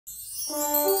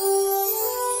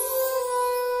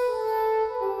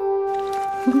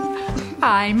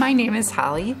Hi, my name is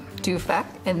Holly Dufek,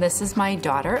 and this is my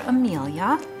daughter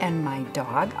Amelia and my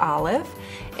dog Olive,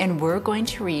 and we're going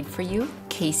to read for you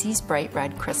Casey's Bright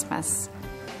Red Christmas.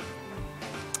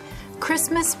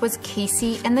 Christmas was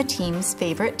Casey and the team's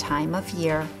favorite time of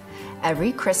year.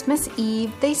 Every Christmas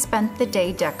Eve, they spent the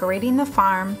day decorating the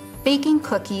farm, baking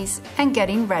cookies, and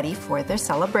getting ready for their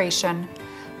celebration.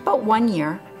 But one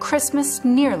year, Christmas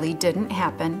nearly didn't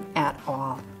happen at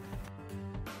all.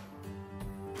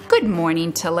 "Good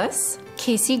morning, Tillis,"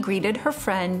 Casey greeted her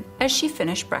friend as she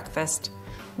finished breakfast.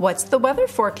 "What's the weather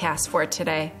forecast for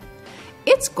today?"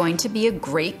 "It's going to be a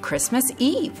great Christmas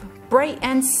Eve, bright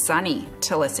and sunny,"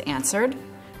 Tillis answered.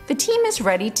 "The team is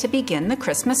ready to begin the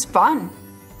Christmas fun."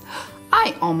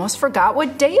 "I almost forgot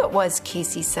what day it was,"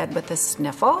 Casey said with a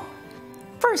sniffle.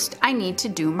 "First, I need to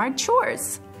do my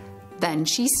chores." Then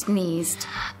she sneezed.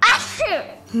 "Achoo!"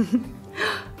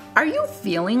 "Are you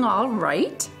feeling all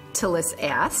right?" Tillis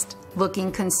asked,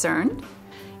 looking concerned.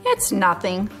 "It's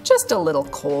nothing, just a little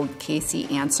cold," Casey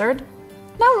answered.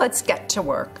 "Now let's get to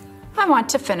work. I want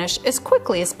to finish as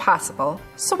quickly as possible,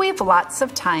 so we have lots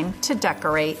of time to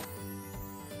decorate."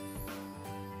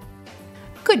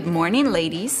 "Good morning,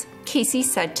 ladies," Casey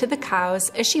said to the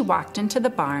cows as she walked into the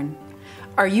barn.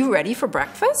 "Are you ready for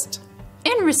breakfast?"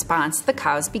 In response, the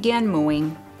cows began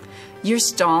mooing. "Your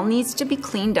stall needs to be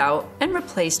cleaned out and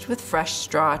replaced with fresh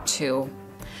straw, too."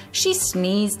 She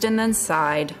sneezed and then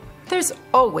sighed. There's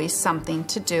always something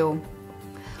to do.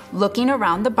 Looking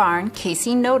around the barn,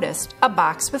 Casey noticed a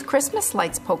box with Christmas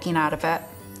lights poking out of it.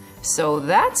 "So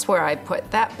that's where I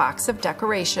put that box of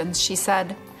decorations," she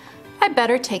said. "I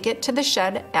better take it to the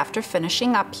shed after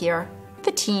finishing up here.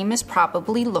 The team is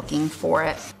probably looking for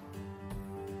it."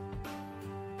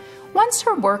 Once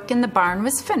her work in the barn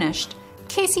was finished,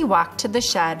 Casey walked to the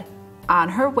shed. On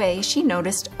her way, she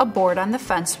noticed a board on the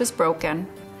fence was broken.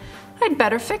 "I'd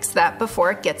better fix that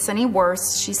before it gets any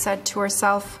worse," she said to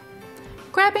herself.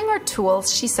 Grabbing her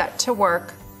tools, she set to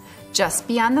work. Just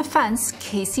beyond the fence,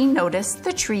 Casey noticed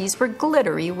the trees were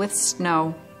glittery with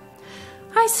snow.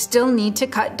 "I still need to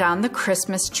cut down the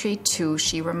Christmas tree too,"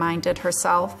 she reminded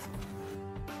herself.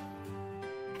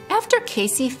 After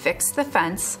Casey fixed the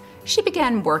fence, she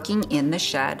began working in the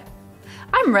shed.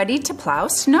 "I'm ready to plow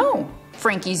snow,"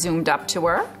 Frankie zoomed up to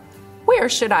her. "Where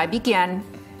should I begin?"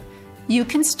 "You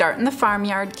can start in the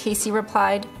farmyard," Casey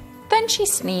replied. Then she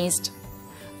sneezed.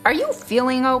 "Are you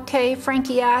feeling okay?"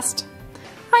 Frankie asked.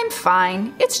 "I'm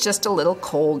fine. It's just a little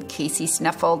cold," Casey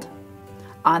sniffled.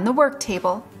 On the work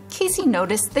table, Casey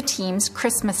noticed the team's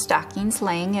Christmas stockings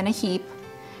laying in a heap.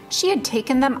 She had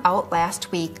taken them out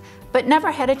last week, but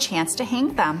never had a chance to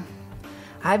hang them.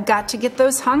 "I've got to get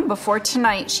those hung before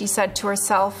tonight," she said to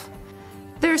herself.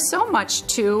 "There's so much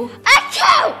to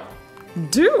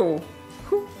do."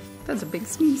 That's a big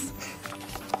sneeze.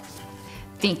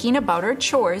 Thinking about her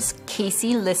chores,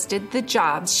 Casey listed the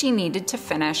jobs she needed to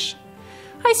finish.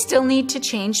 "I still need to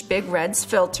change Big Red's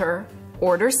filter,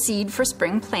 order seed for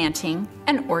spring planting,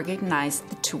 and organize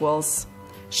the tools."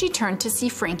 She turned to see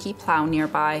Frankie plow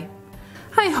nearby.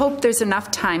 "I hope there's enough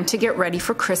time to get ready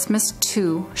for Christmas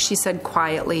too," she said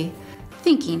quietly,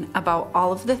 thinking about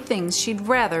all of the things she'd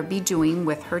rather be doing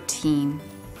with her team.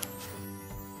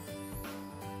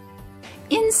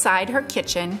 Inside her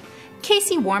kitchen,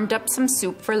 Casey warmed up some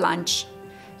soup for lunch.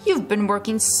 "You've been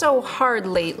working so hard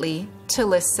lately,"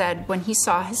 Tillis said when he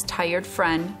saw his tired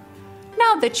friend.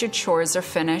 "Now that your chores are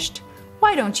finished,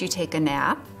 why don't you take a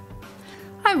nap?"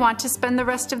 "I want to spend the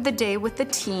rest of the day with the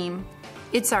team.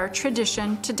 It's our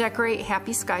tradition to decorate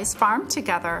Happy Skies Farm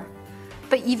together."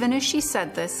 But even as she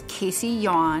said this, Casey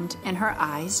yawned and her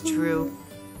eyes drooped.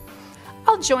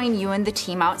 "I'll join you and the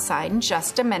team outside in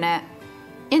just a minute."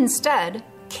 Instead,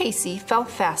 Casey fell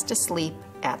fast asleep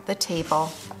at the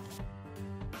table.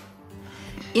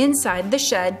 Inside the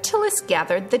shed, Tillis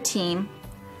gathered the team.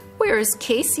 "Where is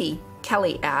Casey?"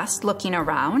 Kelly asked, looking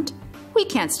around. "We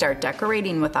can't start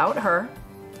decorating without her."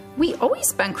 "We always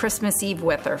spend Christmas Eve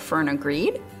with her," Fern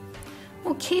agreed.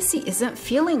 "Well, Casey isn't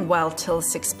feeling well,"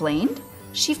 Tillis explained.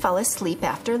 "She fell asleep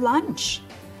after lunch."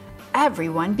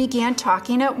 Everyone began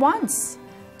talking at once.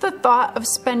 The thought of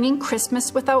spending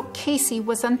Christmas without Casey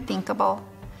was unthinkable.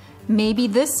 Maybe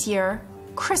this year,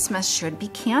 Christmas should be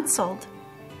canceled.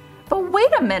 "But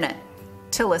wait a minute,"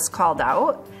 Tillis called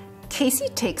out. "Casey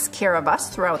takes care of us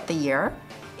throughout the year.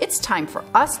 It's time for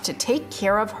us to take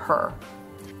care of her."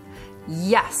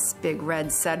 "Yes," Big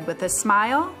Red said with a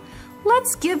smile.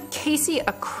 "Let's give Casey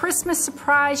a Christmas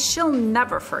surprise she'll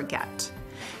never forget."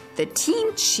 The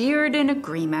team cheered in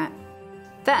agreement.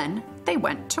 Then they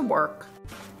went to work.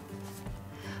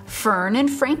 Fern and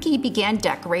Frankie began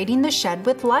decorating the shed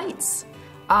with lights.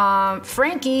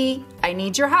 Frankie, I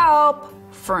need your help,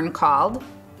 Fern called.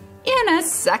 In a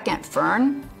second,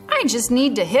 Fern. I just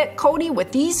need to hit Cody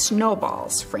with these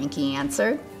snowballs, Frankie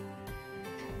answered.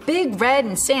 Big Red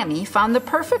and Sammy found the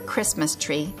perfect Christmas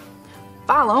tree.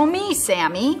 Follow me,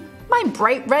 Sammy. My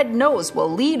bright red nose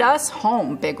will lead us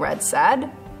home, Big Red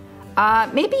said.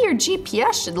 Maybe your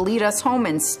GPS should lead us home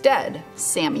instead,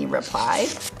 Sammy replied.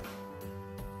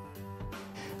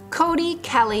 Cody,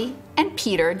 Kelly, and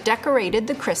Peter decorated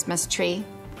the Christmas tree.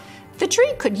 The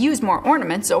tree could use more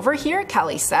ornaments over here,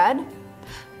 Kelly said.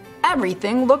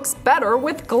 Everything looks better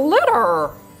with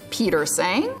glitter, Peter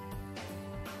sang.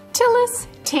 Tillis,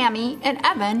 Tammy, and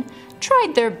Evan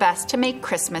tried their best to make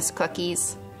Christmas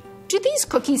cookies. Do these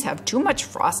cookies have too much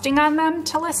frosting on them?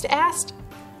 Tillis asked.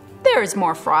 There's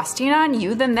more frosting on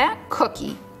you than that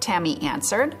cookie, Tammy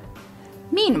answered.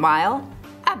 Meanwhile,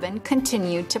 Evan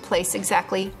continued to place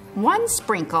exactly one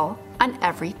sprinkle on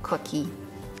every cookie.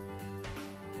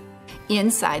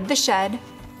 Inside the shed,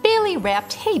 Bailey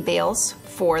wrapped hay bales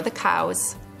for the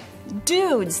cows.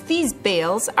 Dudes, these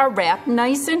bales are wrapped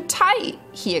nice and tight,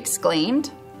 he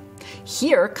exclaimed.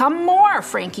 Here come more,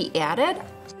 Frankie added.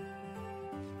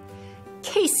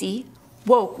 Casey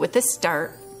woke with a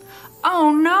start.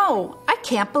 Oh no, I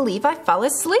can't believe I fell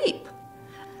asleep.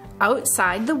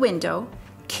 Outside the window,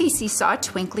 Casey saw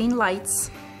twinkling lights.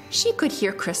 She could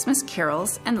hear Christmas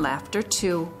carols and laughter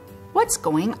too. What's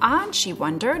going on, she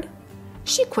wondered.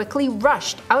 She quickly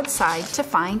rushed outside to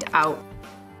find out.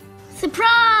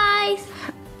 Surprise!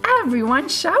 Everyone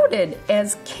shouted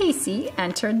as Casey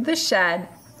entered the shed.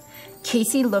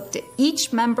 Casey looked at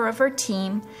each member of her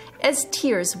team as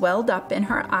tears welled up in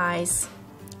her eyes.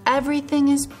 Everything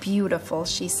is beautiful,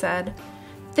 she said.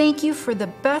 Thank you for the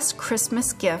best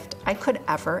Christmas gift I could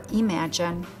ever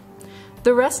imagine.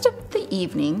 The rest of the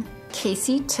evening,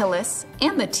 Casey, Tillis,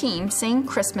 and the team sang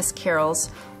Christmas carols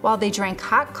while they drank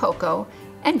hot cocoa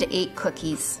and ate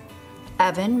cookies.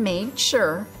 Evan made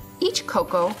sure each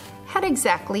cocoa had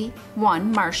exactly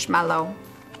one marshmallow.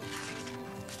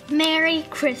 Merry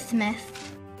Christmas.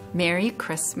 Merry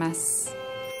Christmas.